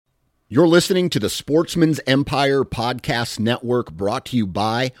You're listening to the Sportsman's Empire Podcast Network, brought to you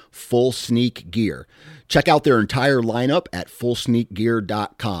by Full Sneak Gear. Check out their entire lineup at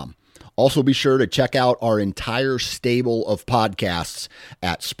fullsneakgear.com. Also be sure to check out our entire stable of podcasts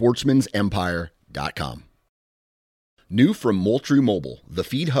at sportsmansempire.com. New from Moultrie Mobile, the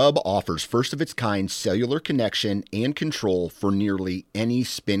Feed Hub offers first-of-its-kind cellular connection and control for nearly any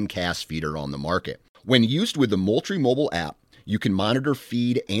spin cast feeder on the market. When used with the Moultrie Mobile app, you can monitor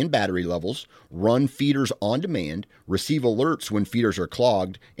feed and battery levels, run feeders on demand, receive alerts when feeders are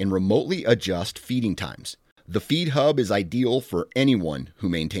clogged, and remotely adjust feeding times. The Feed Hub is ideal for anyone who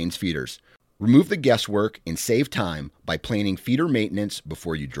maintains feeders. Remove the guesswork and save time by planning feeder maintenance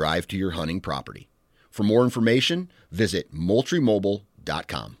before you drive to your hunting property. For more information, visit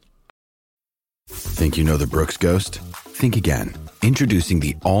MoultrieMobile.com. Think you know the Brooks Ghost? Think again. Introducing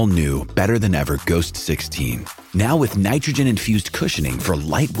the all-new, better-than-ever Ghost 16. Now with nitrogen-infused cushioning for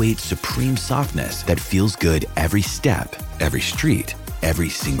lightweight, supreme softness that feels good every step, every street, every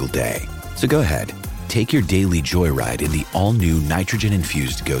single day. So go ahead, take your daily joyride in the all-new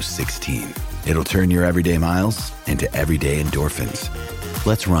nitrogen-infused Ghost 16. It'll turn your everyday miles into everyday endorphins.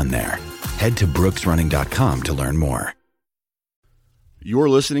 Let's run there. Head to brooksrunning.com to learn more. You're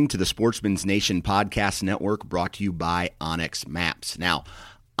listening to the Sportsman's Nation Podcast Network, brought to you by onX Maps. Now,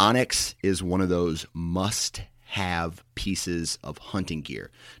 onX is one of those must-have pieces of hunting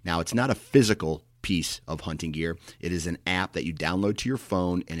gear. Now, it's not a physical piece of hunting gear. It is an app that you download to your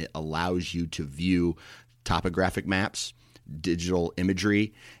phone, and it allows you to view topographic maps, digital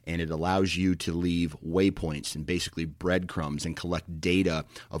imagery, and it allows you to leave waypoints and basically breadcrumbs and collect data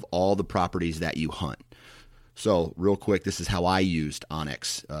of all the properties that you hunt. So real quick, this is how I used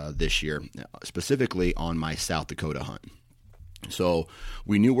onX this year, specifically on my South Dakota hunt. So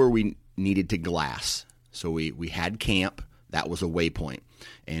we knew where we needed to glass. So we had camp. That was a waypoint.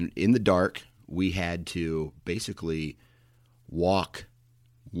 And in the dark, we had to basically walk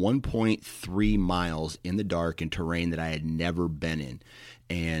 1.3 miles in the dark in terrain that I had never been in.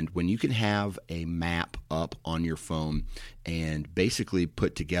 And when you can have a map up on your phone and basically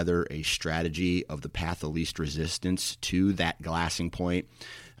put together a strategy of the path of least resistance to that glassing point,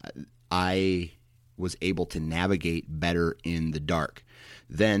 I was able to navigate better in the dark.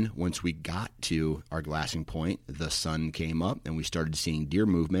 Then once we got to our glassing point, the sun came up and we started seeing deer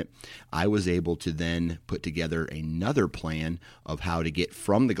movement. I was able to then put together another plan of how to get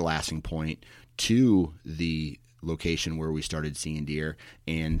from the glassing point to the location where we started seeing deer.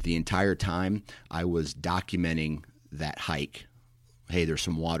 And the entire time I was documenting that hike. Hey, there's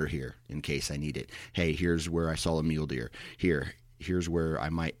some water here in case I need it. Hey, here's where I saw a mule deer. Here's where I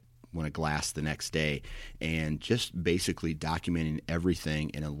might want to glass the next day, and just basically documenting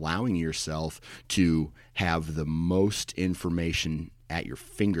everything and allowing yourself to have the most information at your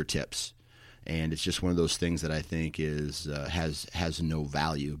fingertips. And it's just one of those things that I think is has no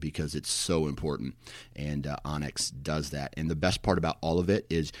value because it's so important, and onX does that. And the best part about all of it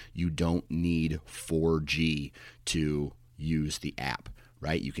is you don't need 4G to use the app,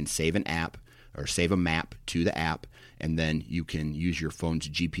 right? You can save an app or save a map to the app, and then you can use your phone's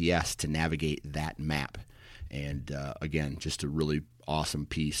GPS to navigate that map. And again, just a really awesome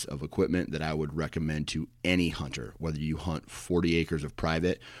piece of equipment that I would recommend to any hunter, whether you hunt 40 acres of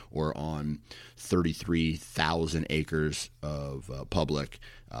private or on 33,000 acres of public.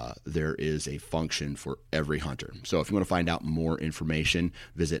 There is a function for every hunter. So if you want to find out more information,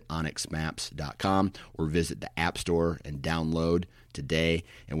 visit onxmaps.com or visit the App Store and download today.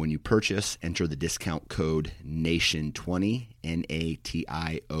 And when you purchase, enter the discount code NATION20,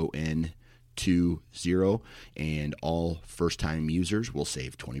 NATION20, and all first-time users will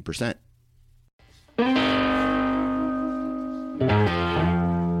save 20%.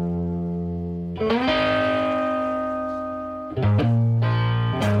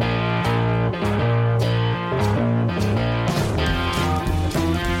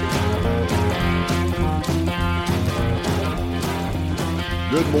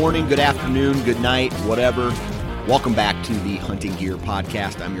 Good morning, good afternoon, good night, whatever. Welcome back to the Hunting Gear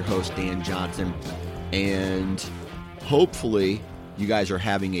Podcast. I'm your host, Dan Johnson, and hopefully you guys are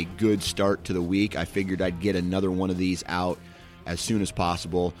having a good start to the week. I figured I'd get another one of these out as soon as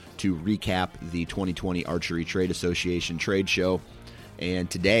possible to recap the 2020 Archery Trade Association trade show. And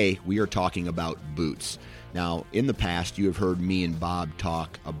today we are talking about boots. Now, in the past, you have heard me and Bob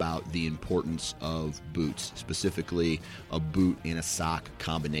talk about the importance of boots, specifically a boot and a sock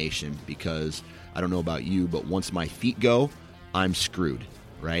combination, because I don't know about you, but once my feet go, I'm screwed,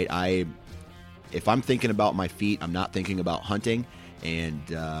 right? If I'm thinking about my feet, I'm not thinking about hunting, and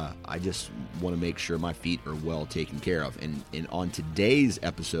I just want to make sure my feet are well taken care of. And on today's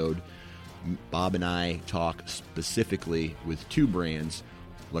episode, Bob and I talk specifically with two brands,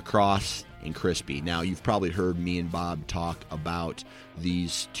 Lacrosse and Crispi. Now, you've probably heard me and Bob talk about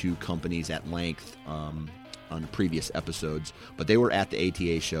these two companies at length on previous episodes, but they were at the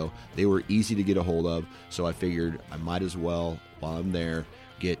ATA show. They were easy to get a hold of, so I figured I might as well, while I'm there,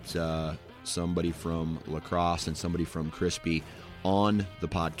 get somebody from Lacrosse and somebody from Crispi on the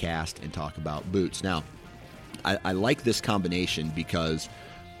podcast and talk about boots. Now, I like this combination because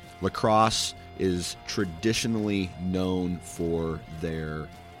Lacrosse is traditionally known for their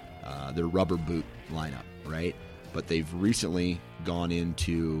rubber boot lineup, right? But they've recently gone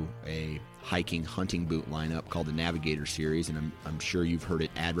into a hiking, hunting boot lineup called the Navigator Series, and I'm sure you've heard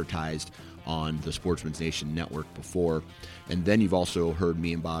it advertised on the Sportsman's Nation network before. And then you've also heard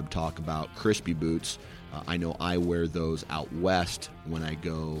me and Bob talk about Crispi boots. I know I wear those out west when I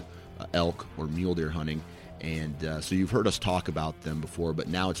go elk or mule deer hunting, and so you've heard us talk about them before, but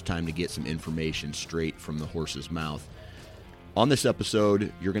now it's time to get some information straight from the horse's mouth. On this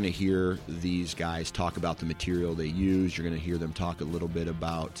episode, you're going to hear these guys talk about the material they use. You're going to hear them talk a little bit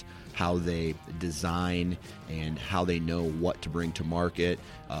about how they design and how they know what to bring to market.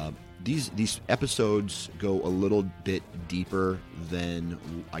 These episodes go a little bit deeper than,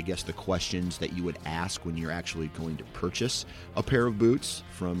 I guess, the questions that you would ask when you're actually going to purchase a pair of boots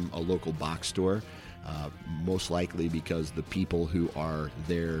from a local box store, most likely because the people who are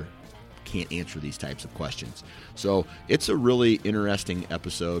there can't answer these types of questions. So it's a really interesting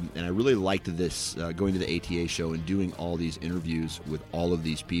episode, and I really liked this, going to the ATA show and doing all these interviews with all of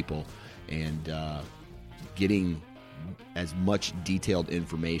these people and getting as much detailed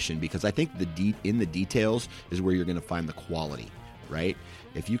information, because I think in the details is where you're going to find the quality, right?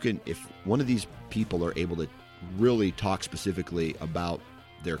 If one of these people are able to really talk specifically about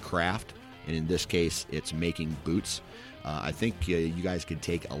their craft, and in this case it's making boots, I think you guys could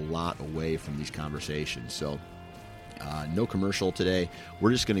take a lot away from these conversations. So no commercial today.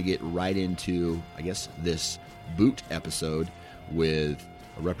 We're just going to get right into, I guess, this boot episode with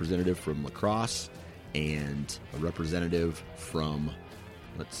a representative from Lacrosse and a representative from,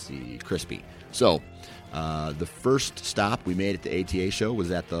 Crispi. So the first stop we made at the ATA show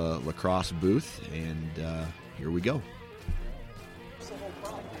was at the Lacrosse booth, and here we go.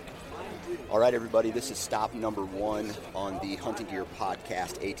 All right, everybody, this is stop number 1 on the Hunting Gear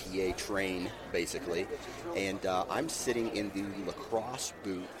Podcast ATA train, basically. And I'm sitting in the Lacrosse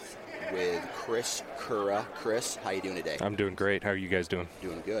booth with Chris Cura. Chris, how you doing today? I'm doing great. How are you guys doing?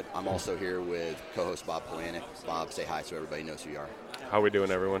 Doing good. I'm also here with co-host Bob Polanic. Bob, say hi so everybody knows who you are. How are we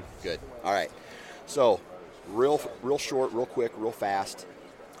doing, everyone? Good. All right. So, real short, real quick, real fast,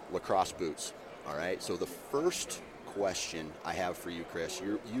 Lacrosse boots. All right. So the first question I have for you, Chris.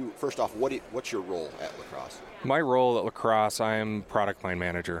 You first off, what's your role at Lacrosse? My role at Lacrosse, I am product line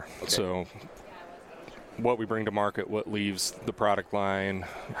manager. Okay. So what we bring to market, what leaves the product line,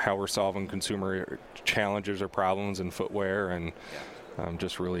 how we're solving consumer challenges or problems in footwear, and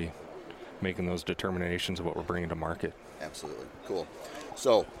just really making those determinations of what we're bringing to market. Absolutely. Cool.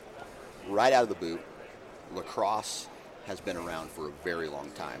 So right out of the boot, Lacrosse has been around for a very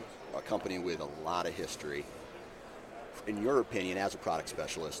long time, a company with a lot of history. In your opinion, as a product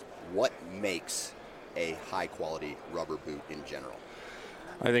specialist, what makes a high-quality rubber boot in general?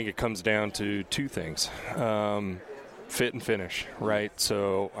 I think it comes down to two things, fit and finish, right?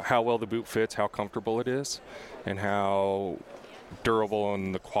 So how well the boot fits, how comfortable it is, and how durable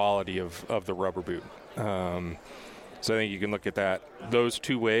and the quality of the rubber boot. So I think you can look at those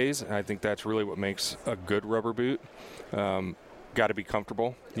two ways, and I think that's really what makes a good rubber boot. Got to be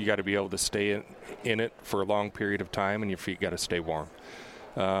comfortable. You got to be able to stay in it for a long period of time, and your feet got to stay warm.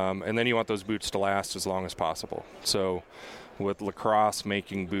 And then you want those boots to last as long as possible. So with Lacrosse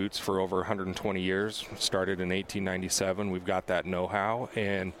making boots for over 120 years, started in 1897, we've got that know-how,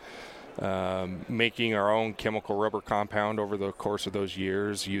 and making our own chemical rubber compound over the course of those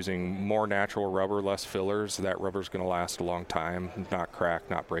years, using more natural rubber, less fillers. That rubber's going to last a long time, not crack,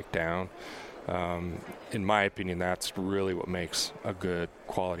 not break down. In my opinion, that's really what makes a good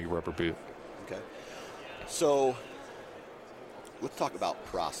quality rubber boot. Okay. So let's talk about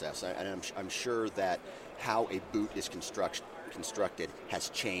process. And I'm sure that how a boot is constructed has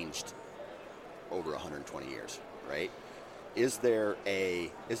changed over 120 years, right? Is there a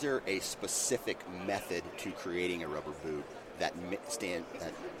specific method to creating a rubber boot that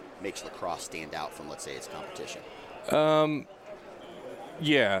makes Lacrosse stand out from, let's say, its competition?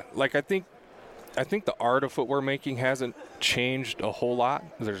 Yeah, like I think the art of footwear making hasn't changed a whole lot.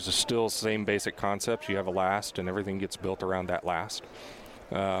 There's still the same basic concepts. You have a last, and everything gets built around that last.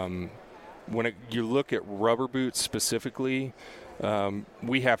 When you look at rubber boots specifically,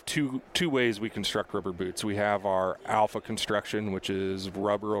 We have two ways we construct rubber boots. We have our Alpha construction, which is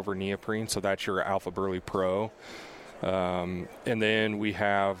rubber over neoprene, so that's your Alpha Burley Pro. And then we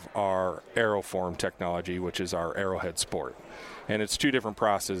have our Aeroform technology, which is our Arrowhead Sport. And it's two different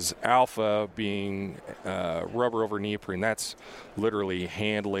processes. Alpha being rubber over neoprene, that's literally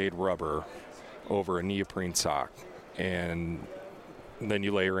hand-laid rubber over a neoprene sock. And then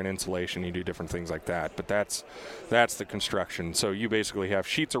you layer in insulation, you do different things like that. But that's the construction. So you basically have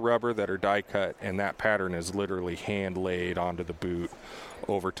sheets of rubber that are die cut, and that pattern is literally hand-laid onto the boot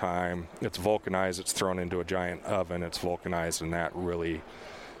over time. It's vulcanized, it's thrown into a giant oven, it's vulcanized, and that really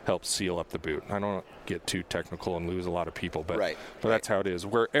helps seal up the boot. I don't get too technical and lose a lot of people, but that's how it is.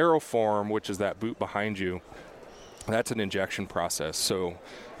 Where Aeroform, which is that boot behind you, that's an injection process. So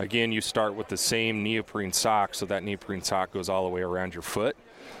again, you start with the same neoprene sock, so that neoprene sock goes all the way around your foot.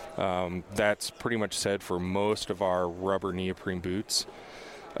 That's pretty much said for most of our rubber neoprene boots.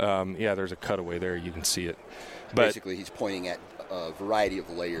 There's a cutaway there, you can see it. But basically, he's pointing at a variety of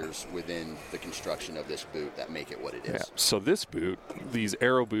layers within the construction of this boot that make it what it is. Yeah. So this boot, these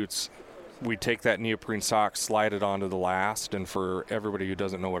Aero boots, we take that neoprene sock, slide it onto the last, and for everybody who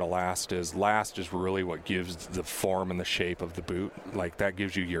doesn't know what a last is really what gives the form and the shape of the boot. Like, that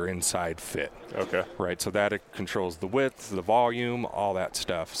gives you your inside fit. Okay. Right, so that it controls the width, the volume, all that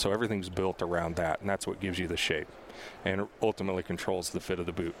stuff. So everything's built around that, and that's what gives you the shape and ultimately controls the fit of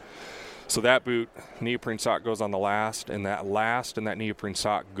the boot. So that boot, neoprene sock goes on the last, and that neoprene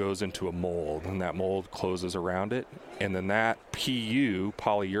sock goes into a mold, and that mold closes around it. And then that PU,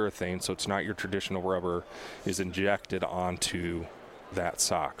 polyurethane, so it's not your traditional rubber, is injected onto that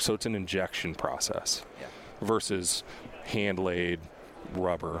sock. So it's an injection process versus hand-laid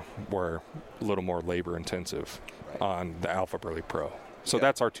rubber, where a little more labor-intensive on the Alpha Burley Pro. So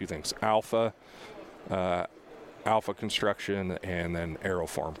that's our two things, Alpha construction and then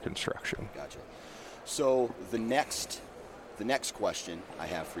Aeroform construction. Gotcha. So the next question I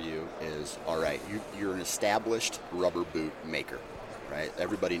have for you is, all right, you're an established rubber boot maker, right?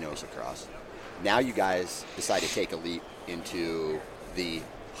 Everybody knows lacrosse. Now you guys decide to take a leap into the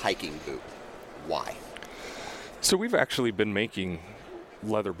hiking boot. Why? So we've actually been making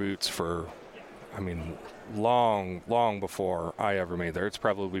leather boots for, long before I ever made there. It's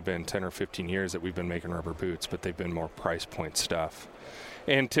probably been 10 or 15 years that we've been making rubber boots, but they've been more price point stuff.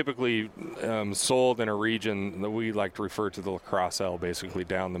 And typically sold in a region that we like to refer to the lacrosse L, basically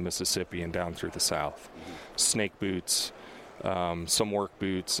down the Mississippi and down through the South. Snake boots, some work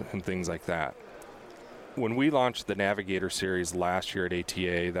boots, and things like that. When we launched the Navigator series last year at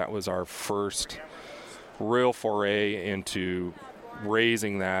ATA, that was our first real foray into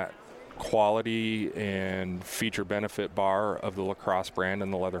raising that quality and feature benefit bar of the lacrosse brand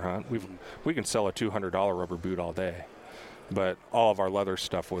and the leather hunt. We can sell a $200 rubber boot all day, but all of our leather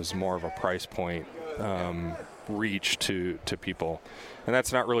stuff was more of a price point reach to people, and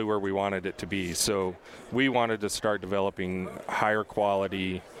that's not really where we wanted it to be. So we wanted to start developing higher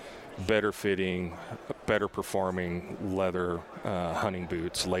quality, better fitting, better performing leather hunting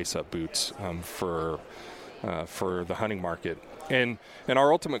boots, lace-up boots for the hunting market. And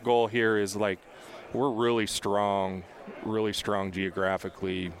our ultimate goal here is, like, we're really strong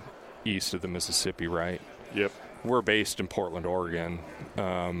geographically east of the Mississippi, right? Yep. We're based in Portland, Oregon,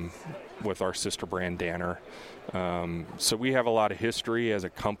 with our sister brand Danner. So we have a lot of history as a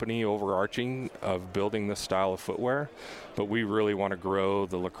company overarching of building this style of footwear, but we really want to grow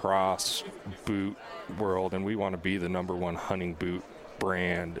the lacrosse boot world, and we want to be the number one hunting boot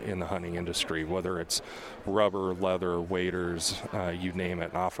brand in the hunting industry, whether it's rubber, leather, waders, you name it,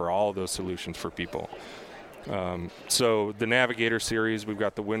 and offer all of those solutions for people. So the Navigator series, we've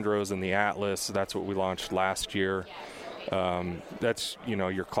got the Windrose and the Atlas. That's what we launched last year. That's,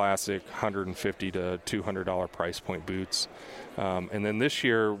 your classic $150 to $200 price point boots. And then this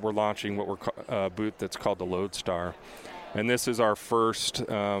year we're launching a boot that's called the Lodestar. And this is our first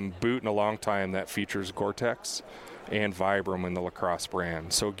boot in a long time that features Gore-Tex and Vibram in the lacrosse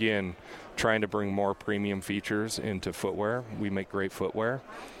brand. So again, trying to bring more premium features into footwear. We make great footwear,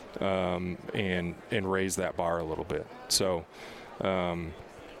 and raise that bar a little bit. So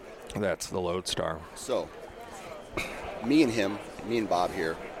that's the Lodestar. So me and Bob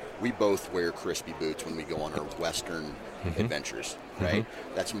here, we both wear Crispy boots when we go on our Western adventures, right?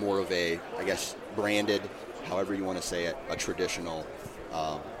 That's more of a, I guess, branded, however you want to say it, a traditional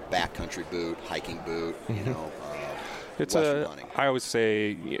backcountry boot, hiking boot, It's Western hunting? I always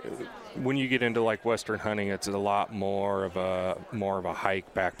say when you get into like Western hunting, it's a lot more of a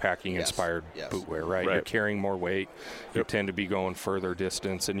hike, backpacking inspired boot wear, right? You're carrying more weight. You tend to be going further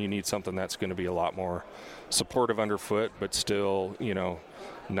distance, and you need something that's going to be a lot more supportive underfoot, but still,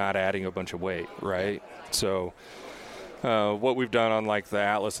 not adding a bunch of weight, right? So what we've done on like the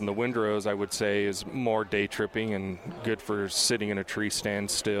Atlas and the Windrose, I would say, is more day tripping and good for sitting in a tree stand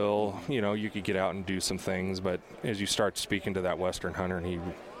still. You could get out and do some things, but as you start speaking to that Western hunter,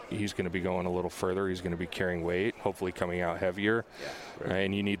 and he's going to be going a little further, he's going to be carrying weight, hopefully coming out heavier,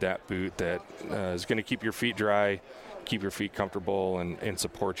 and you need that boot that is going to keep your feet dry, keep your feet comfortable, and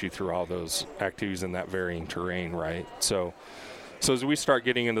support you through all those activities in that varying terrain, right? So as we start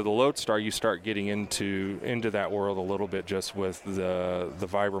getting into the Lodestar, you start getting into that world a little bit, just with the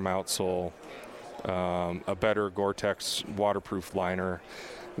Vibram outsole, a better Gore-Tex waterproof liner.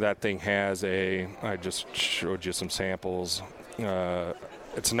 That thing has I just showed you some samples.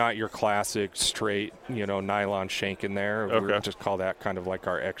 It's not your classic straight, nylon shank in there. Okay. We just call that kind of like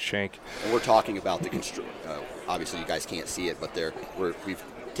our X shank. And we're talking about obviously you guys can't see it, but we've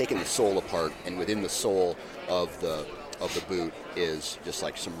taken the sole apart, and within the sole of the boot is just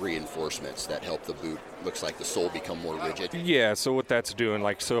like some reinforcements that help the boot, looks like the sole become more rigid. Yeah, so what that's doing,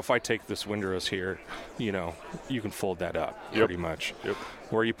 so if I take this Windrose here, you can fold that up pretty much. Yep.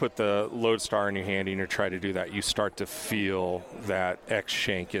 Where you put the Lodestar in your hand and you try to do that, you start to feel that X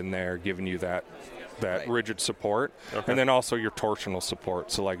shank in there giving you that rigid support, and then also your torsional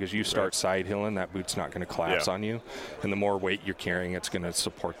support. So as you start side hilling, that boot's not going to collapse on you, and the more weight you're carrying, it's going to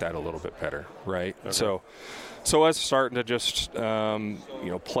support that a little bit better, right? So us starting to just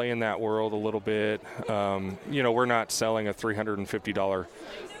play in that world a little bit. We're not selling a $350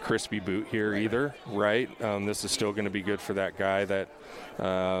 crispy boot here either, right? This is still going to be good for that guy that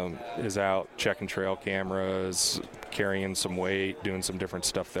is out checking trail cameras, carrying some weight, doing some different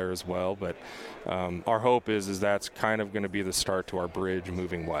stuff there as well. But our hope is that's kind of going to be the start to our bridge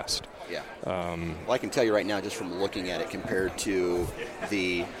moving west. Yeah. Well, I can tell you right now, just from looking at it compared to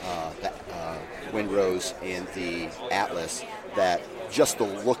the Windrose and the Atlas, that just the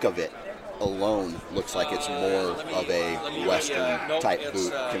look of it alone looks like it's more of a Western type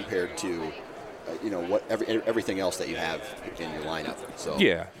boot compared to everything else that you have in your lineup. So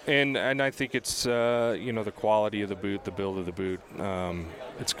yeah, and I think it's the quality of the boot, the build of the boot.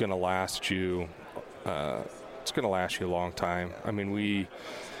 It's going to last you. It's going to last you a long time. I mean, we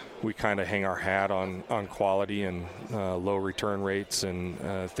kind of hang our hat on quality and low return rates and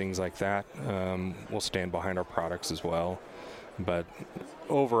things like that. We'll stand behind our products as well, but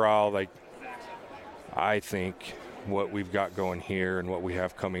overall, I think what we've got going here and what we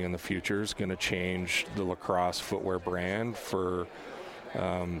have coming in the future is going to change the lacrosse footwear brand for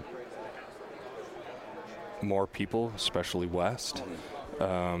more people, especially west.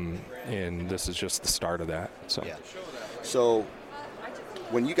 And this is just the start of that. So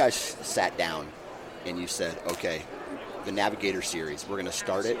when you guys sat down and you said, okay, the Navigator series, we're going to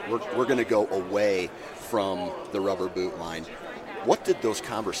start it. We're going to go away from the rubber boot line. What did those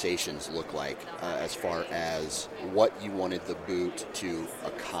conversations look like as far as what you wanted the boot to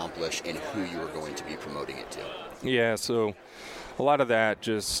accomplish and who you were going to be promoting it to? Yeah, so a lot of that,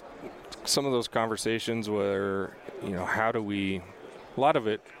 just some of those conversations were, a lot of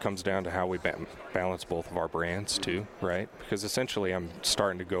it comes down to how we balance both of our brands too, right? Because essentially I'm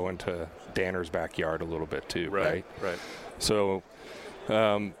starting to go into Danner's backyard a little bit too, right? Right. So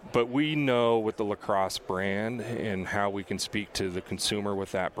but we know with the lacrosse brand and how we can speak to the consumer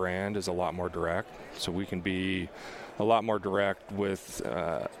with that brand is a lot more direct. So we can be a lot more direct with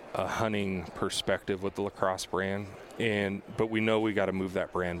a hunting perspective with the lacrosse brand. But we know we got to move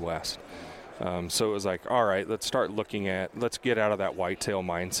that brand west. So it was like, all right, let's get out of that whitetail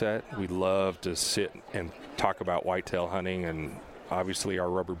mindset. We love to sit and talk about whitetail hunting, and obviously our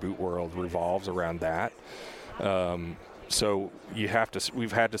rubber boot world revolves around that. So we've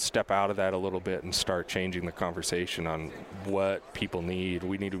had to step out of that a little bit and start changing the conversation on what people need.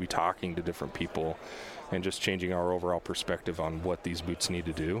 We need to be talking to different people and just changing our overall perspective on what these boots need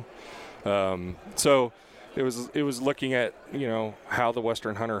to do. So it was looking at, how the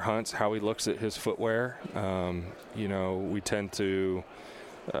Western hunter hunts, how he looks at his footwear. We tend to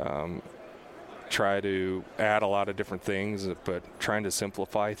try to add a lot of different things, but trying to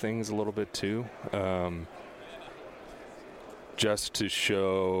simplify things a little bit too. Just to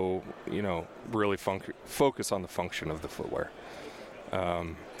show, really focus on the function of the footwear.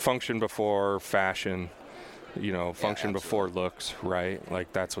 Function before fashion, function before looks, right?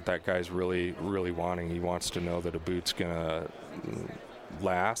 That's what that guy's really, really wanting. He wants to know that a boot's going to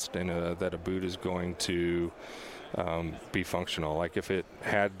last and that a boot is going to be functional. Like if it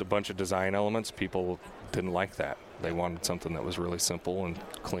had a bunch of design elements, people didn't like that. They wanted something that was really simple and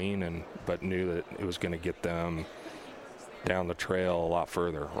clean, but knew that it was going to get them down the trail a lot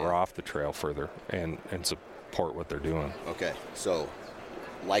further or off the trail further and support what they're doing. Okay, so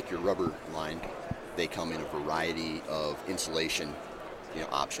like your rubber line, they come in a variety of insulation,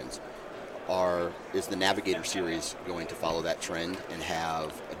 options. Is the Navigator series going to follow that trend and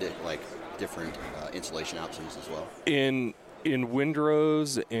have different insulation options as well? In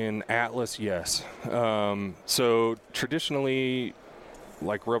windrows, in Atlas, yes. So traditionally,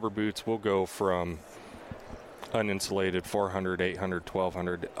 like rubber boots, will go from uninsulated 400, 800,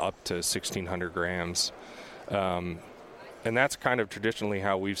 1200 up to 1600 grams. And that's kind of traditionally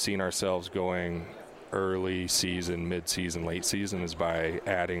how we've seen ourselves going early season, mid-season, late season, is by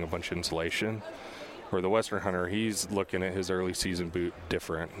adding a bunch of insulation. Where the Western Hunter, he's looking at his early season boot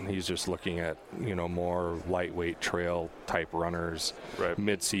different. He's just looking at, more lightweight trail type runners. Right.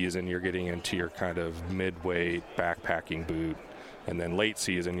 Mid-season, you're getting into your kind of mid-weight backpacking boot. And then late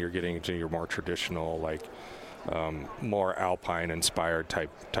season, you're getting into your more traditional, more alpine inspired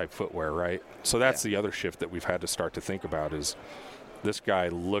type footwear, right? So that's the other shift that we've had to start to think about is this guy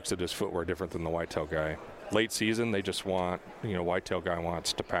looks at his footwear different than the whitetail guy. Late season, they just want, whitetail guy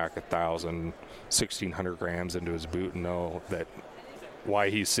wants to pack 1,000, 1,600 grams into his boot and know that why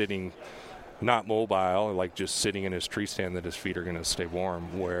he's sitting not mobile, like just sitting in his tree stand, that his feet are going to stay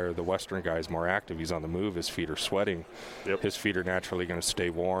warm. Where the Western guy is more active, he's on the move, his feet are sweating. Yep. His feet are naturally going to stay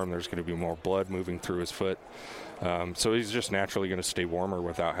warm. There's going to be more blood moving through his foot. So he's just naturally going to stay warmer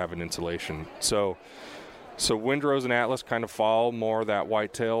without having insulation. So windrows and Atlas kind of follow more that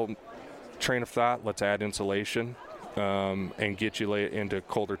whitetail train of thought. Let's add insulation and get you into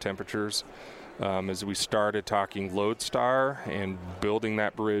colder temperatures. As we started talking Lodestar and building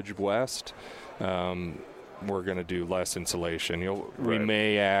that bridge west, we're going to do less insulation.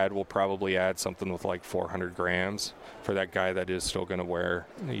 We'll probably add something with like 400 grams for that guy that is still going to wear,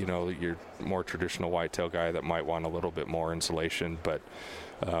 your more traditional whitetail guy that might want a little bit more insulation. But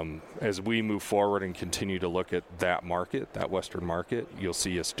as we move forward and continue to look at that market, that Western market, you'll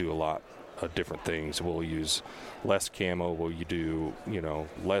see us do a lot of different things. We'll use less camo, we'll do,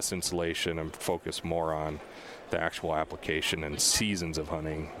 less insulation and focus more on the actual application and seasons of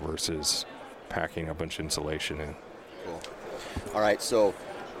hunting versus packing a bunch of insulation in. Cool. All right, so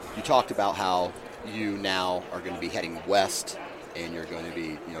you talked about how you now are going to be heading west and you're going to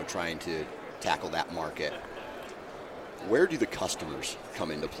be, trying to tackle that market. Where do the customers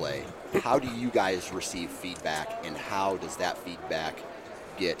come into play? How do you guys receive feedback, and how does that feedback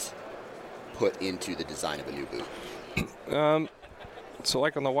get put into the design of a new boot? So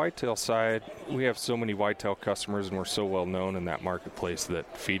like on the whitetail side, we have so many whitetail customers and we're so well known in that marketplace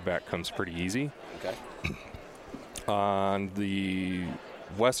that feedback comes pretty easy. Okay. On the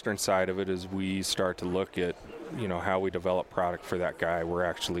Western side of it, as we start to look at, how we develop product for that guy, we're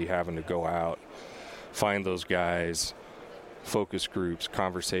actually having to go out, find those guys, focus groups,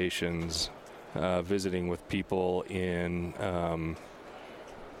 conversations, visiting with people in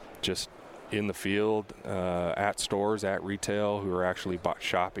just in the field, at stores, at retail, who are actually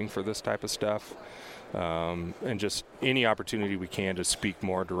shopping for this type of stuff, and just any opportunity we can to speak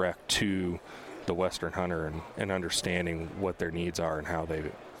more direct to the Western hunter and understanding what their needs are and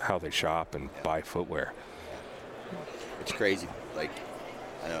how they shop and buy footwear. It's crazy. Like,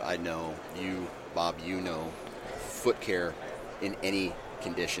 I know you, Bob, foot care in any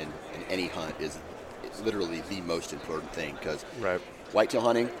condition, in any hunt, is literally the most important thing, because right. Whitetail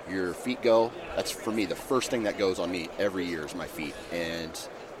hunting, your feet go. That's, for me, the first thing that goes on me every year is my feet. And,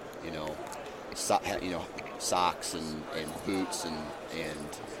 socks and boots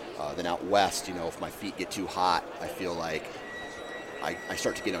and then out west, if my feet get too hot, I feel like I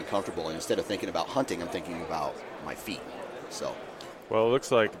start to get uncomfortable. And instead of thinking about hunting, I'm thinking about my feet. So, well, it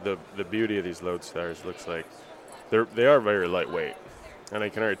looks like the beauty of these Lodestars looks like they are very lightweight. And I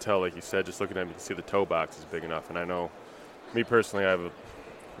can already tell, like you said, just looking at them, you can see the toe box is big enough. And I know, me personally, I have a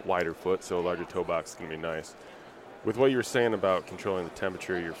wider foot, so a larger toe box is going to be nice. With what you were saying about controlling the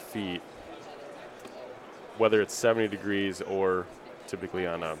temperature of your feet, whether it's 70 degrees or typically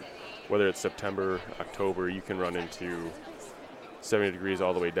whether it's September, October, you can run into 70 degrees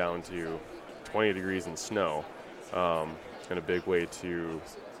all the way down to 20 degrees in snow. And a big way to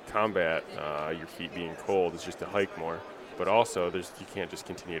combat your feet being cold is just to hike more. But also, you can't just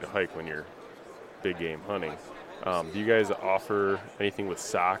continue to hike when you're big game hunting. Do you guys offer anything with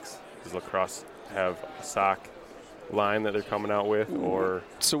socks? Does Lacrosse have a sock line that they're coming out with, or?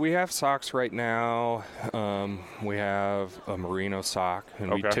 So we have socks right now. We have a merino sock,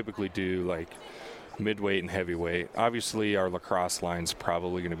 and we typically do like midweight and heavyweight. Obviously, our lacrosse line's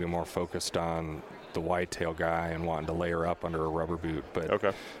probably going to be more focused on the whitetail guy and wanting to layer up under a rubber boot.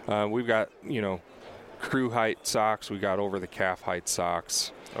 But we've got, crew height socks. We got over the calf height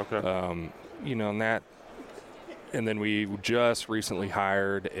socks. And then we just recently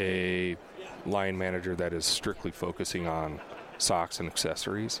hired a line manager that is strictly focusing on socks and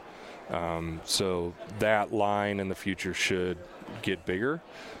accessories. So that line in the future should get bigger.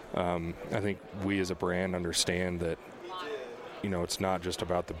 I think we as a brand understand that, it's not just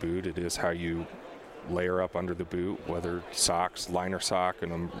about the boot. It is how you layer up under the boot, whether socks, liner sock,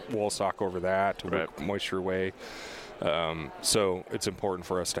 and a wool sock over that to work moisture away. So it's important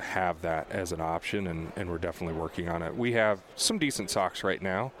for us to have that as an option, and we're definitely working on it. We have some decent socks right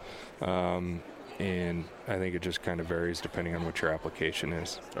now, and I think it just kind of varies depending on what your application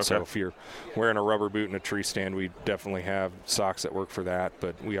is. So if you're wearing a rubber boot in a tree stand, we definitely have socks that work for that,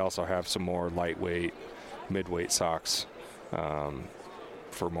 but we also have some more lightweight, midweight socks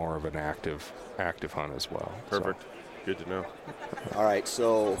for more of an active hunt as well. Perfect. Good to know. All right,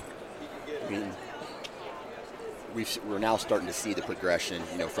 so we're now starting to see the progression,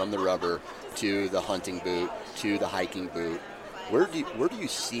 from the rubber to the hunting boot to the hiking boot. Where do you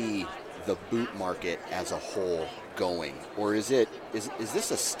see the boot market as a whole going, or is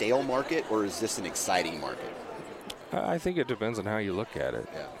this a stale market, or is this an exciting market? I think it depends on how you look at it.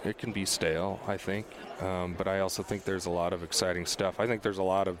 Yeah. It can be stale, I think, but I also think there's a lot of exciting stuff. I think there's a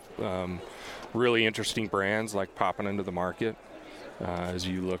lot of really interesting brands like popping into the market. As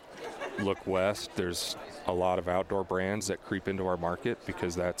you look west, there's a lot of outdoor brands that creep into our market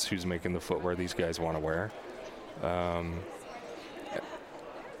because that's who's making the footwear these guys want to wear.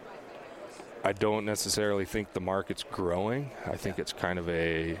 I don't necessarily think the market's growing. I think it's kind of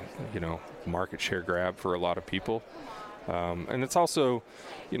a, market share grab for a lot of people. And it's also,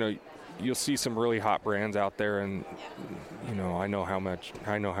 you'll see some really hot brands out there, and, I know how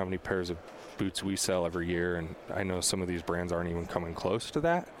many pairs of boots we sell every year, and I know some of these brands aren't even coming close to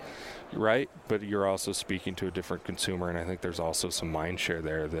that, right? But you're also speaking to a different consumer, and I think there's also some mind share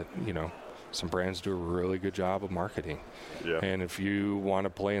there that, some brands do a really good job of marketing. Yeah. And if you want to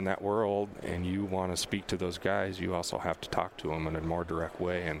play in that world and you want to speak to those guys, you also have to talk to them in a more direct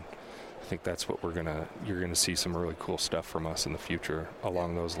way. And I think that's what you're going to see some really cool stuff from us in the future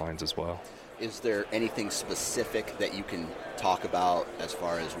along those lines as well. Is there anything specific that you can talk about as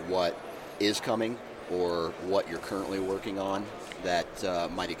far as what is coming or what you're currently working on that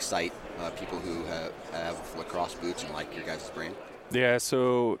might excite people who have lacrosse boots and like your guys' brand? Yeah,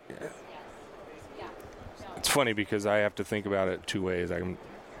 so it's funny because I have to think about it two ways. I can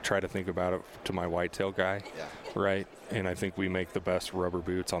try to think about it to my whitetail guy, right? And I think we make the best rubber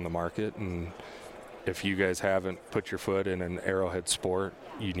boots on the market. And if you guys haven't put your foot in an Arrowhead Sport,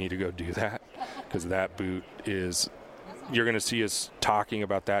 you need to go do that, because that boot is, you're going to see us talking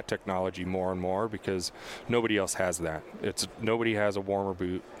about that technology more and more because nobody else has that. Nobody has a warmer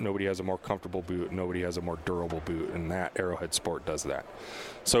boot, nobody has a more comfortable boot, nobody has a more durable boot, and that Arrowhead Sport does that.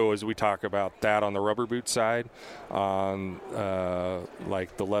 So as we talk about that on the rubber boot side, on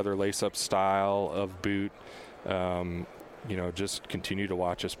like the leather lace-up style of boot, just continue to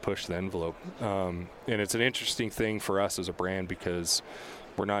watch us push the envelope. And it's an interesting thing for us as a brand because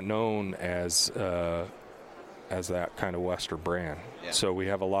we're not known as that kind of Western brand. Yeah. So we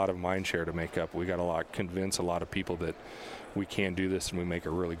have a lot of mind share to make up. We got to convince a lot of people that we can do this and we make a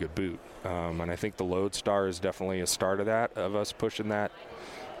really good boot. And I think the Lodestar is definitely a start of that, of us pushing that,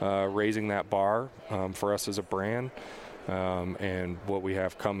 raising that bar for us as a brand. And what we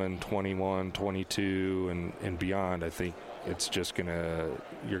have coming 21, 22, and beyond, I think it's just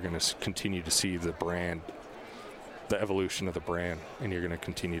you're going to continue to see the brand, the evolution of the brand, and you're going to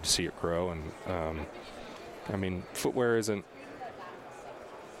continue to see it grow. And footwear isn't,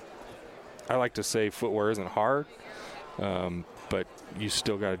 I like to say footwear isn't hard, but you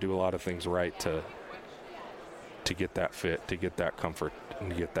still got to do a lot of things right to get that fit, to get that comfort, and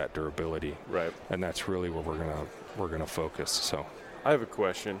to get that durability. Right. And that's really where we're gonna focus. So I have a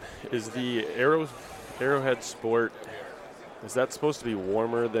question. Is the Arrowhead Sport, is that supposed to be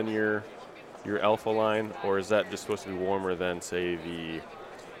warmer than your Alpha line, or is that just supposed to be warmer than, say,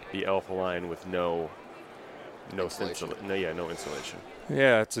 the Alpha line with no insulation?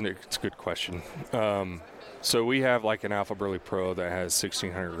 Yeah, it's a good question. So we have like an Alpha Burley Pro that has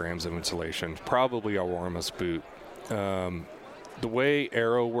 1,600 grams of insulation, probably our warmest boot. The way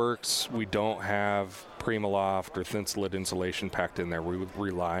Arrow works, we don't have Primaloft or Thin Slit insulation packed in there. We would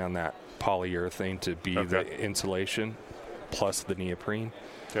rely on that polyurethane to be the insulation plus the neoprene.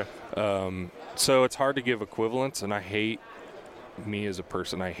 Okay. So it's hard to give equivalents, and I hate me as a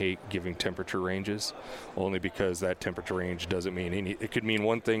person, I hate giving temperature ranges, only because that temperature range doesn't mean any. It could mean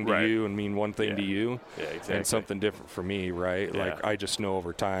one thing to you and mean one thing to you, exactly. and something different for me, right? Yeah. Like, I just know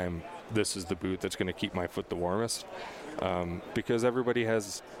over time this is the boot that's going to keep my foot the warmest, because everybody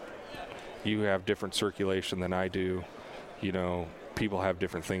has. You have different circulation than I do, you know. People have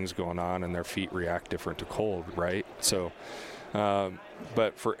different things going on, and their feet react different to cold, right? So.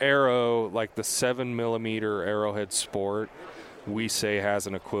 But for Arrow, like the 7mm Arrowhead Sport, we say has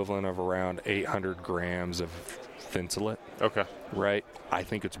an equivalent of around 800 grams of Thinsulate. Okay. Right? I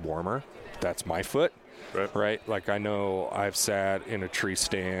think it's warmer. That's my foot. Right? Like, I know I've sat in a tree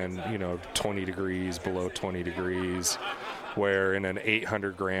stand, 20 degrees, below 20 degrees, where in an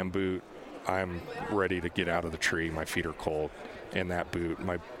 800-gram boot, I'm ready to get out of the tree. My feet are cold. In that boot,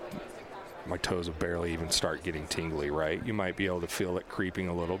 my toes will barely even start getting tingly, right? You might be able to feel it creeping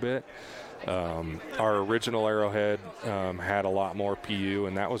a little bit. Our original Arrowhead had a lot more PU,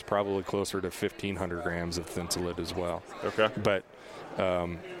 and that was probably closer to 1,500 grams of Thinsulate as well. Okay. But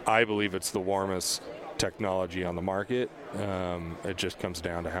I believe it's the warmest technology on the market. It just comes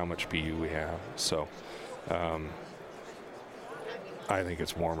down to how much PU we have. So I think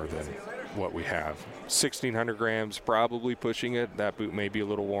it's warmer than what we have. 1,600 grams, probably pushing it. That boot may be a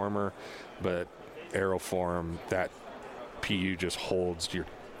little warmer, but Aeroform, that PU just holds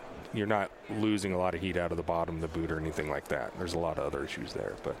you're not losing a lot of heat out of the bottom of the boot or anything like that. There's a lot of other issues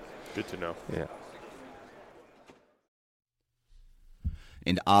there, but good to know. Yeah.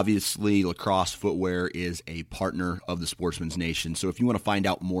 And obviously, Lacrosse Footwear is a partner of the Sportsman's Nation. So if you want to find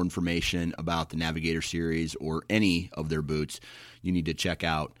out more information about the Navigator Series or any of their boots, you need to check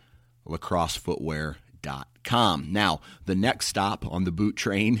out lacrossefootwear.com. Now, the next stop on the boot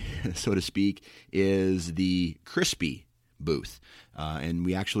train, so to speak, is the Crispi booth. And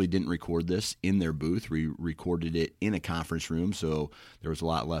we actually didn't record this in their booth. We recorded it in a conference room, so there was a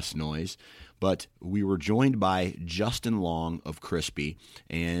lot less noise. But we were joined by Justin Long of Crispi,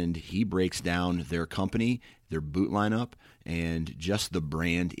 and he breaks down their company, their boot lineup, and just the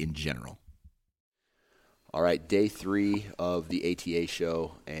brand in general. All right, day 3 of the ATA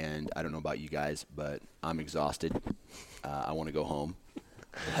show, and I don't know about you guys, but I'm exhausted. I want to go home.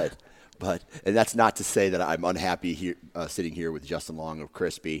 But and that's not to say that I'm unhappy here, sitting here with Justin Long of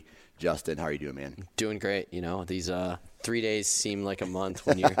Crispi. Justin, how are you doing, man? Doing great. These 3 days seem like a month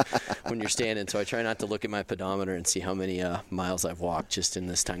when you're standing. So I try not to look at my pedometer and see how many miles I've walked just in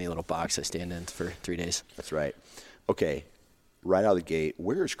this tiny little box I stand in for 3 days. That's right. Okay, right out of the gate,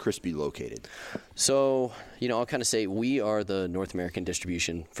 where is Crispi located? So, I'll kind of say we are the North American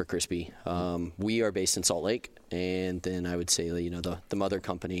distribution for Crispi. We are based in Salt Lake, and then I would say, the mother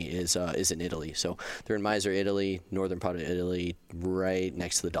company is in Italy. So they're in Mysore, Italy, northern part of Italy, right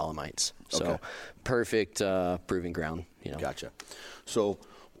next to the Dolomites. So okay. Perfect proving ground. Gotcha. So,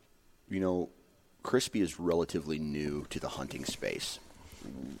 Crispi is relatively new to the hunting space.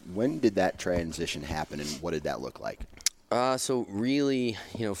 When did that transition happen, and what did that look like? So really,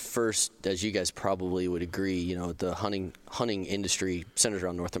 first, as you guys probably would agree, the hunting industry centers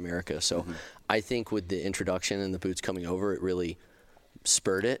around North America. So I think with the introduction and the boots coming over, it really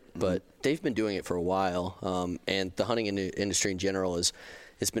spurred it. But they've been doing it for a while. And the hunting industry in general it's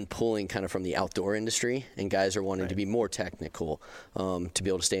been pulling kind of from the outdoor industry, and guys are wanting to be more technical, to be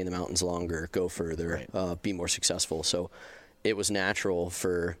able to stay in the mountains longer, go further, be more successful. So it was natural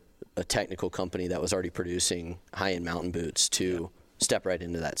for a technical company that was already producing high-end mountain boots to step right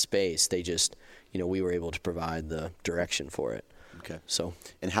into that space. They just, we were able to provide the direction for it. Okay. So,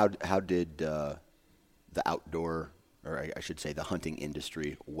 and how did the outdoor, or I should say the hunting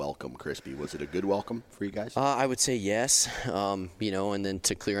industry, welcome Crispi? Was it a good welcome for you guys? I would say yes. And then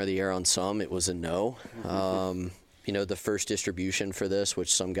to clear the air on some, it was a no. The first distribution for this,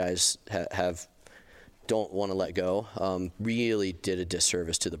 which some guys don't want to let go, really did a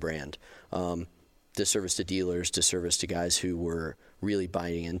disservice to the brand. Disservice to dealers, disservice to guys who were really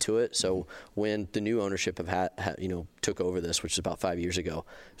buying into it. So when the new ownership took over this, which was about 5 years ago,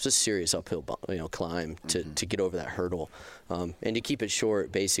 it was a serious uphill climb to get over that hurdle. And to keep it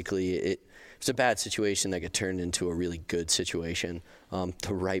short, basically it was a bad situation that got turned into a really good situation.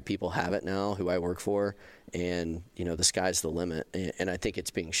 The right people have it now, who I work for, and the sky's the limit. And I think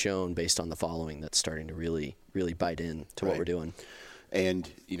it's being shown based on the following that's starting to really, really bite in to what we're doing. And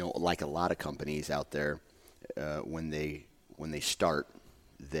like a lot of companies out there, when they start,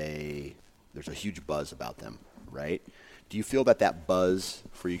 there's a huge buzz about them, right? Do you feel that buzz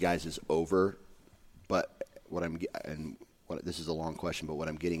for you guys is over? But this is a long question, but what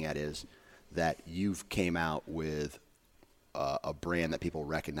I'm getting at is that you've came out with a brand that people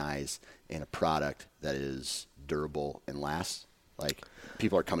recognize and a product that is durable and lasts. Like,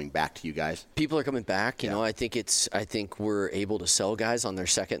 people are coming back to you guys? People are coming back. You Yeah. know, I think we're able to sell guys on their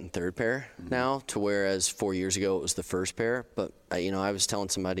second and third pair now, to whereas 4 years ago it was the first pair. But, you know, I was telling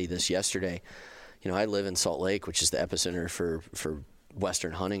somebody this yesterday. You know, I live in Salt Lake, which is the epicenter for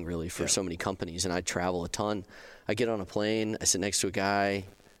Western hunting, really, for so many companies, and I travel a ton. I get on a plane, I sit next to a guy,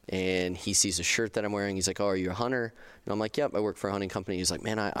 and he sees a shirt that I'm wearing. He's like, "Oh, are you a hunter?" And I'm like, "Yep, I work for a hunting company." He's like,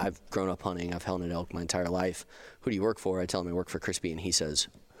 "Man, I've grown up hunting. I've hunted elk my entire life. Who do you work for?" I tell him I work for Crispy, and he says,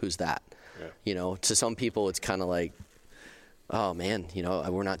 "Who's that?" Yeah. You know, to some people, it's kind of like, "Oh man, you know,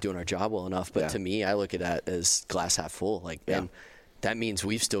 we're not doing our job well enough." But to me, I look at that as glass half full. Like, and that means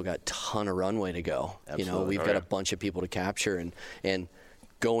we've still got a ton of runway to go. Absolutely. You know, we've got a bunch of people to capture, and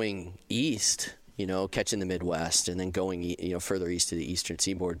going east, you know, catching the Midwest, and then going, you know, further east to the eastern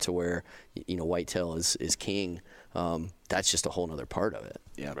seaboard to where, you know, whitetail is king. That's just a whole other part of it.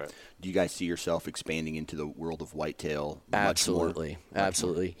 Yeah. Right. Do you guys see yourself expanding into the world of whitetail? Absolutely.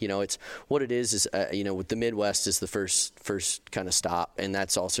 Absolutely. You know, it's what it is, you know, with the Midwest is the first kind of stop. And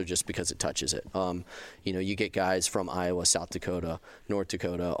that's also just because it touches it. You know, you get guys from Iowa, South Dakota, North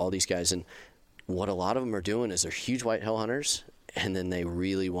Dakota, all these guys. And what a lot of them are doing is they're huge whitetail hunters, and then they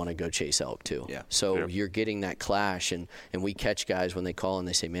really want to go chase elk too. Yeah. So you're getting that clash, and we catch guys when they call and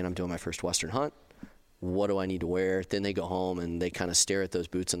they say, "Man, I'm doing my first Western hunt. What do I need to wear?" Then they go home and they kind of stare at those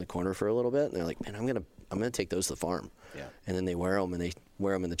boots in the corner for a little bit, and they're like, "Man, I'm gonna take those to the farm." Yeah. And then they wear them, and they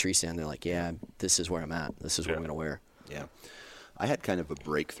wear them in the tree stand. They're like, "Yeah, this is where I'm at. This is what I'm gonna wear." Yeah. I had kind of a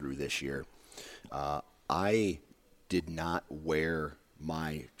breakthrough this year. I did not wear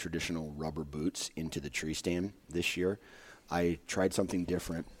my traditional rubber boots into the tree stand this year. I tried something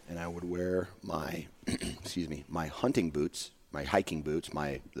different, and I would wear my my hunting boots, my hiking boots,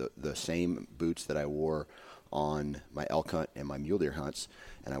 the same boots that I wore on my elk hunt and my mule deer hunts,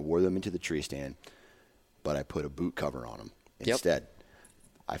 and I wore them into the tree stand, but I put a boot cover on them instead.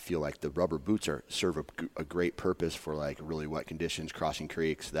 I feel like the rubber boots serve a great purpose for like really wet conditions, crossing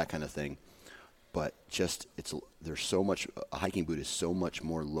creeks, that kind of thing. But just there's so much. A hiking boot is so much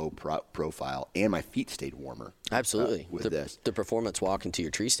more low profile, and my feet stayed warmer. Absolutely. With this, the performance walk into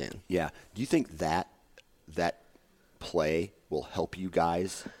your tree stand. Yeah. Do you think that play will help you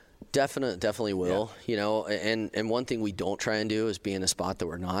guys? Definitely will. Yeah. You know, and one thing we don't try and do is be in a spot that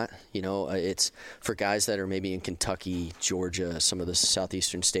we're not. You know, it's for guys that are maybe in Kentucky, Georgia, some of the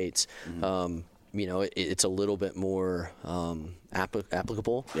southeastern states. Mm-hmm. You know, it's a little bit more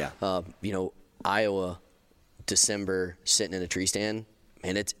applicable. Yeah. You know, Iowa, December, sitting in a tree stand,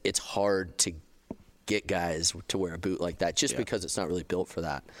 and it's hard to get guys to wear a boot like that just because it's not really built for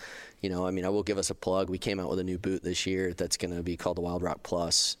that. You know, I mean, I will give us a plug. We came out with a new boot this year that's going to be called the Wild Rock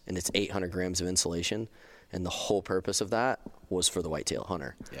Plus, and it's 800 grams of insulation, and the whole purpose of that was for the whitetail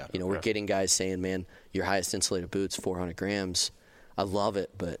hunter. Yeah. You know, we're getting guys saying, "Man, your highest insulated boot's 400 grams. I love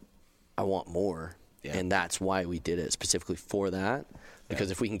it, but I want more." Yeah. And that's why we did it, specifically for that. Because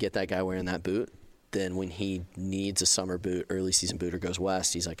if we can get that guy wearing that boot, then when he needs a summer boot, early season boot, or goes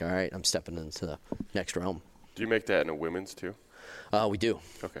west, he's like, "All right, I'm stepping into the next realm." Do you make that in a women's too? We do.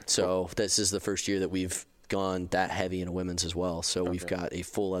 Okay. So this is the first year that we've gone that heavy in a women's as well. So we've got a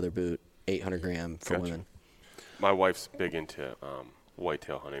full leather boot, 800 gram for women. My wife's big into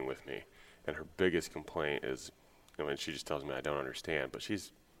whitetail hunting with me, and her biggest complaint is, you know, and she just tells me I don't understand, but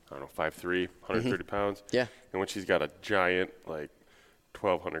she's, I don't know, 5'3", 130 pounds. Yeah. And when she's got a giant, like,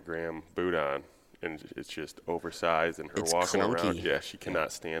 1,200 gram boot on, and it's just oversized, and her walking clunky around, she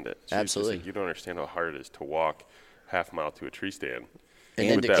cannot stand it. She's absolutely. Just like, you don't understand how hard it is to walk half a mile to a tree stand. And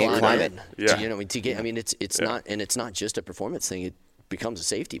then to climb it. Yeah. You know, to get, I mean, it's not, and it's not just a performance thing. It becomes a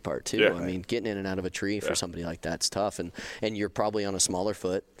safety part too. I mean, getting in and out of a tree for somebody like that's tough, and you're probably on a smaller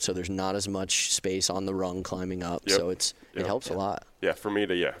foot, so there's not as much space on the rung climbing up. So it helps a lot. Yeah, for me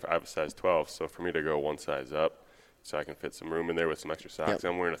to I have a size 12, so for me to go one size up, so I can fit some room in there with some extra socks.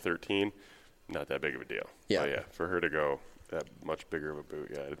 I'm wearing a 13, not that big of a deal. Yeah, but for her to go that much bigger of a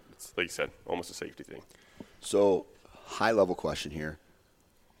boot, it's like you said, almost a safety thing. So, high level question here: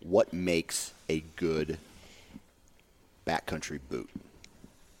 what makes a good backcountry boot?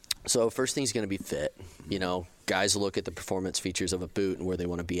 So first thing's going to be fit. You know, guys look at the performance features of a boot and where they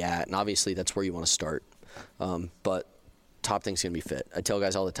want to be at, and obviously that's where you want to start. But top thing's going to be fit. I tell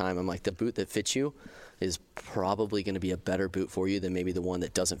guys all the time, I'm like, the boot that fits you is probably going to be a better boot for you than maybe the one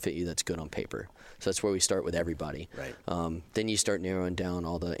that doesn't fit you that's good on paper. So that's where we start with everybody. Right. Then you start narrowing down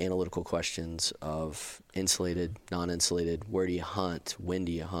all the analytical questions of insulated, non-insulated, where do you hunt, when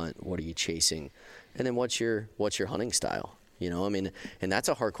do you hunt, what are you chasing, and then what's your hunting style? You know, I mean, and that's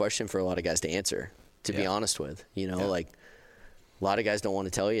a hard question for a lot of guys to answer, to be honest with. You know, like, A lot of guys don't want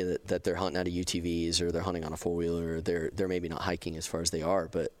to tell you that they're hunting out of UTVs or they're hunting on a four-wheeler, or they're maybe not hiking as far as they are,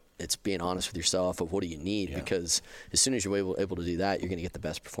 but it's being honest with yourself of what do you need, because as soon as you're able to do that, you're going to get the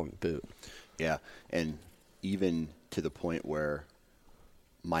best performing boot. Yeah, and even to the point where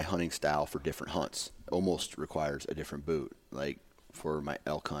my hunting style for different hunts almost requires a different boot. Like for my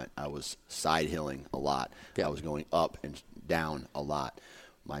elk hunt, I was side hilling a lot. I was going up and down a lot.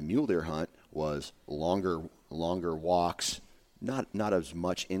 My mule deer hunt was longer walks, not as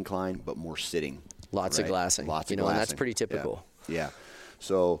much incline, but more sitting. Lots of glassing. Lots of glassing. And that's pretty Yeah. typical. Yeah.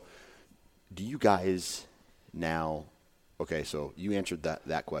 So do you guys now, okay, so you answered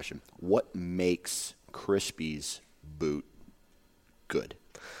that question. What makes Crispy's boot good?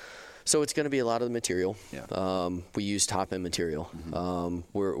 So it's going to be a lot of the material. Yeah. We use top-end material.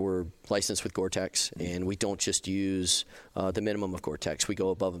 We're licensed with Gore-Tex, and we don't just use the minimum of Gore-Tex. We go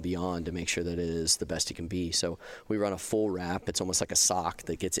above and beyond to make sure that it is the best it can be. So we run a full wrap. It's almost like a sock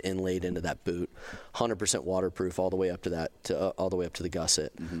that gets inlaid into that boot. 100% waterproof all the way up to all the way up to the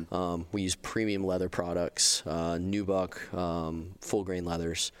gusset. We use premium leather products, Nubuck, full-grain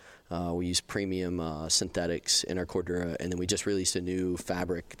leathers. We use premium synthetics in our Cordura, and then we just released a new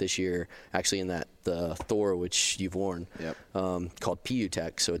fabric this year, actually in the Thor, which you've worn, called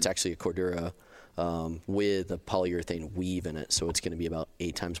PU-Tech. So it's actually a Cordura with a polyurethane weave in it. So it's going to be about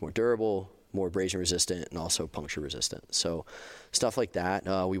 8 times more durable, more abrasion resistant, and also puncture resistant. So stuff like that.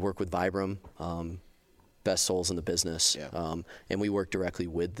 We work with Vibram. Best soles in the business, and we work directly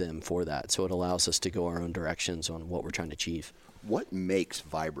with them for that. So it allows us to go our own directions on what we're trying to achieve. What makes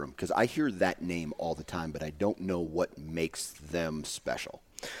Vibram? Because I hear that name all the time, but I don't know what makes them special.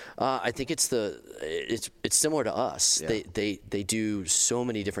 I think it's similar to us. Yeah. They do so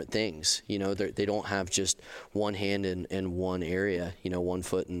many different things. You know, they don't have just one hand in one area. You know, 1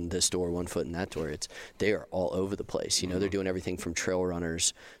 foot in this door, 1 foot in that door. They are all over the place. You know, they're doing everything from trail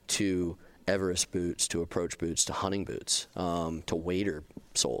runners to Everest boots to approach boots to hunting boots to wader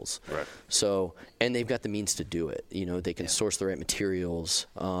soles. Right. So, and they've got the means to do it. You know, they can source the right materials.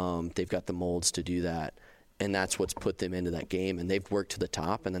 They've got the molds to do that, and that's what's put them into that game. And they've worked to the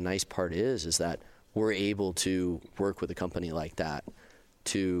top. And the nice part is that we're able to work with a company like that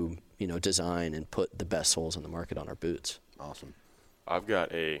to, you know, design and put the best soles on the market on our boots. Awesome. I've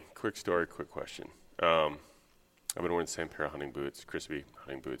got a quick story, quick question. I've been wearing the same pair of hunting boots, Crispy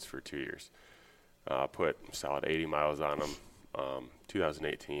hunting boots, for 2 years. Put solid 80 miles on them.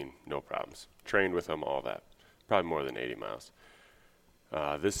 2018, no problems. Trained with them, all that. Probably more than 80 miles.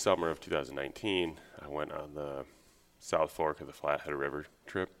 This summer of 2019, I went on the South Fork of the Flathead River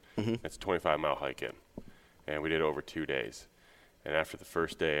trip. It's a 25-mile hike in, and we did it over 2 days. And after the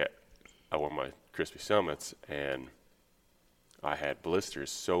first day, I wore my Crispy Summits, and I had blisters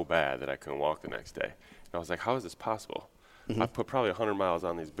so bad that I couldn't walk the next day. And I was like, how is this possible? I put probably 100 miles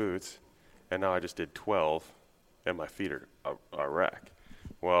on these boots, and now I just did 12, and my feet are a wreck.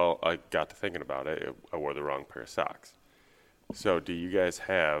 Well, I got to thinking about it. I wore the wrong pair of socks. So do you guys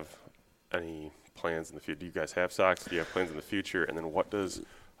have any plans in the future? Do you guys have socks? Do you have plans in the future? And then what does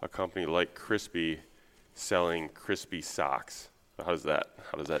a company like Crispy selling Crispy socks, how does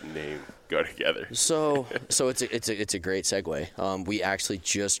that name go together? So it's a great segue. We actually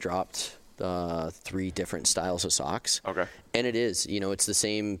just dropped 3 different styles of socks. Okay. And it is, you know, it's the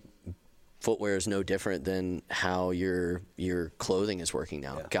same. Footwear is no different than how your clothing is working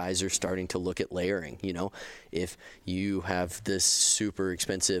now. Guys are starting to look at layering. You know, if you have this super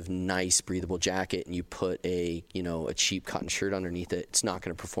expensive, nice, breathable jacket and you put a cheap cotton shirt underneath it, it's not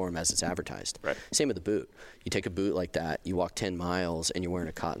going to perform as it's advertised. Right. Same with the boot. You take a boot like that, you walk 10 miles and you're wearing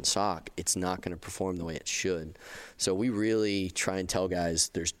a cotton sock, it's not going to perform the way it should. So we really try and tell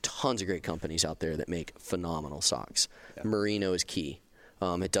guys there's tons of great companies out there that make phenomenal socks. Merino is key.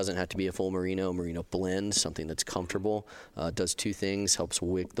 It doesn't have to be a full merino blend, something that's comfortable. Does 2 things, helps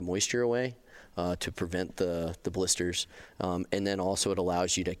wick the moisture away to prevent the blisters, and then also it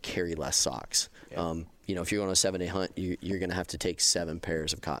allows you to carry less socks. You know, if you're on a 7-day hunt, you're going to have to take 7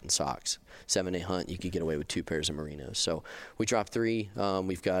 pairs of cotton socks. 7-day hunt, you could get away with 2 pairs of merinos. So we dropped 3.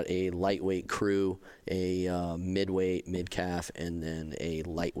 We've got a lightweight crew, a midweight mid-calf, and then a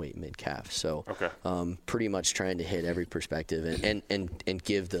lightweight mid-calf. So pretty much trying to hit every perspective and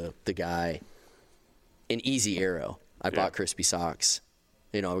give the guy an easy arrow. I bought Crispy socks.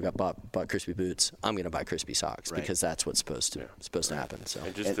 You know, I bought Crispy boots. I'm going to buy Crispy socks because that's what's supposed to happen. So,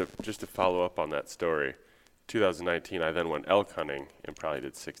 and just to follow up on that story, 2019, I then went elk hunting and probably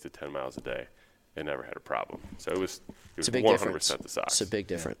did 6 to 10 miles a day and never had a problem. So it was a big 100% difference. the socks. It's a big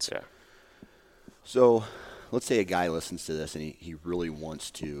difference. Yeah. So let's say a guy listens to this and he really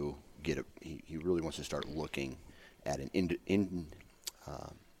wants to he really wants to start looking at an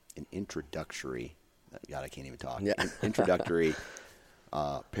introductory. God, I can't even talk. Yeah. Introductory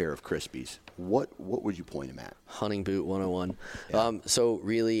pair of Crispies. What would you point them at? Hunting boot 101. Yeah. So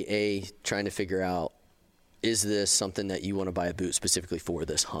really, trying to figure out, is this something that you want to buy a boot specifically for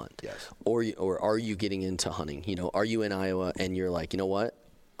this hunt? Yes. Or are you getting into hunting? Are you in Iowa and you're like, you know what?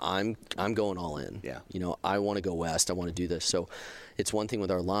 I'm going all in. Yeah. I want to go west. I want to do this. So it's one thing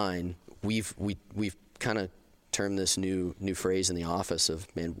with our line. We've kind of termed this new phrase in the office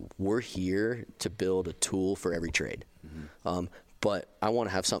of, man, we're here to build a tool for every trade. Mm-hmm. But I want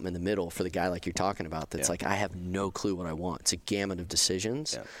to have something in the middle for the guy like you're talking about that's like, I have no clue what I want. It's a gamut of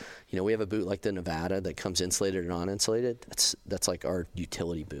decisions. Yeah. We have a boot like the Nevada that comes insulated or non-insulated. That's like our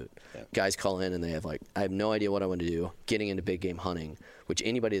utility boot. Yeah. Guys call in and they have I have no idea what I want to do. Getting into big game hunting, which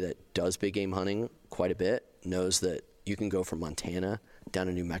anybody that does big game hunting quite a bit knows that you can go from Montana down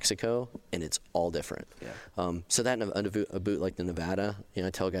to New Mexico and it's all different. Yeah. So that a boot like the Nevada, I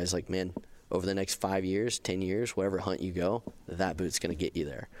tell guys like, man, over the next 5 years, 10 years, whatever hunt you go, that boot's going to get you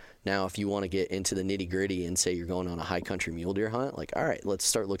there. Now, if you want to get into the nitty-gritty and say you're going on a high country mule deer hunt, all right, let's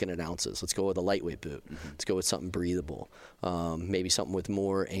start looking at ounces. Let's go with a lightweight boot. Mm-hmm. Let's go with something breathable. Maybe something with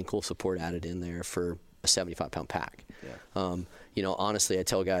more ankle support added in there for a 75-pound pack. Yeah. Honestly, I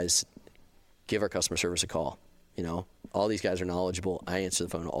tell guys, give our customer service a call. All these guys are knowledgeable. I answer the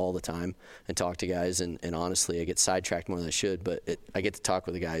phone all the time and talk to guys, and honestly, I get sidetracked more than I should, but I get to talk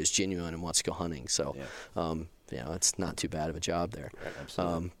with a guy who's genuine and wants to go hunting. So, it's not too bad of a job there.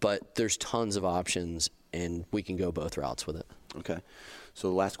 Right, but there's tons of options, and we can go both routes with it. Okay. So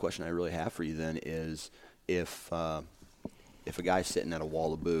the last question I really have for you then is, if a guy's sitting at a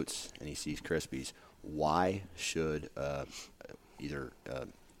wall of boots and he sees Crispies, why should either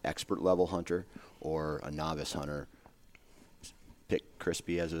expert level hunter or a novice hunter pick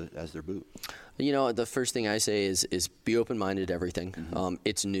Crispy as their boot? The first thing I say is be open-minded to everything. Mm-hmm.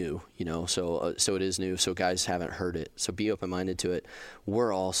 It's new, so it is new. So guys haven't heard it. So be open-minded to it.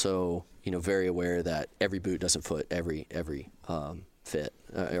 We're also, very aware that every boot doesn't fit every fit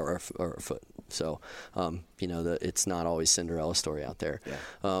or foot. So, it's not always Cinderella story out there.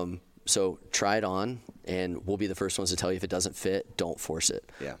 Yeah. So try it on, and we'll be the first ones to tell you if it doesn't fit, don't force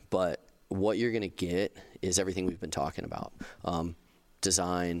it. Yeah. But what you're going to get is everything we've been talking about.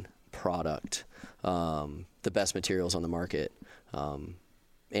 Design, product, the best materials on the market,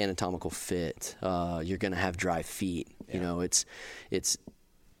 anatomical fit. You're going to have dry feet. Yeah. It's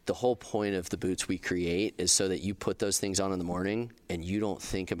the whole point of the boots we create is so that you put those things on in the morning and you don't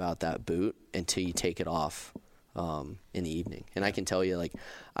think about that boot until you take it off in the evening. And I can tell you,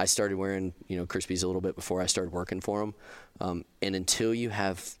 I started wearing, Crispies a little bit before I started working for them. And until you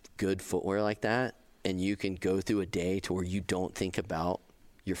have good footwear like that, and you can go through a day to where you don't think about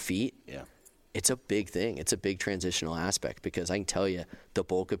your feet, it's a big thing. It's a big transitional aspect, because I can tell you the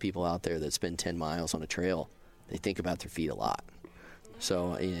bulk of people out there that spend 10 miles on a trail, they think about their feet a lot.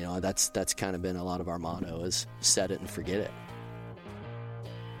 So, that's kind of been a lot of our motto is set it and forget it.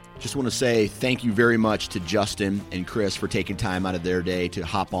 Just want to say thank you very much to Justin and Chris for taking time out of their day to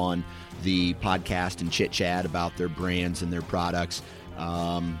hop on the podcast and chit-chat about their brands and their products.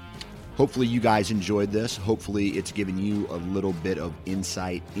 Hopefully you guys enjoyed this. Hopefully it's given you a little bit of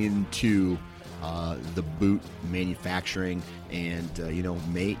insight into the boot manufacturing and,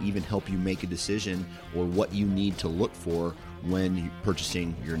 may even help you make a decision or what you need to look for when you're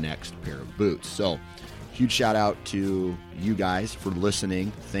purchasing your next pair of boots. So, huge shout out to you guys for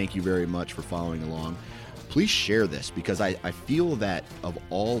listening. Thank you very much for following along. Please share this, because I feel that of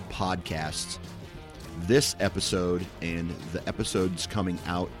all podcasts, this episode and the episodes coming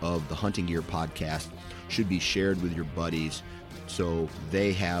out of the Hunting Gear podcast should be shared with your buddies so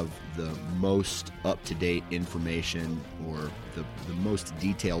they have the most up-to-date information or the most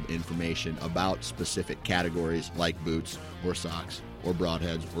detailed information about specific categories like boots or socks or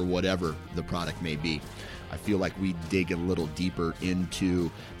broadheads or whatever the product may be. I feel like we dig a little deeper into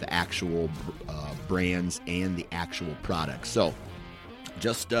the actual brands and the actual products. So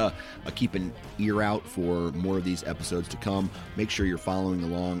just keep an ear out for more of these episodes to come. Make sure you're following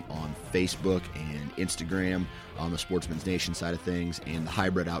along on Facebook and Instagram on the Sportsman's Nation side of things, and the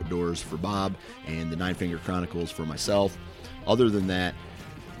Hybrid Outdoors for Bob, and the Nine Finger Chronicles for myself. Other than that,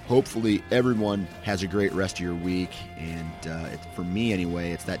 hopefully everyone has a great rest of your week, and for me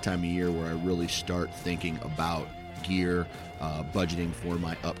anyway, it's that time of year where I really start thinking about gear, budgeting for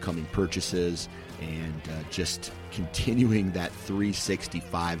my upcoming purchases, and just continuing that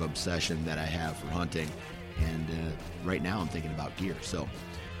 365 obsession that I have for hunting. And right now I'm thinking about gear. So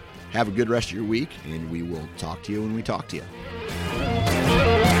have a good rest of your week, and we will talk to you when we talk to you.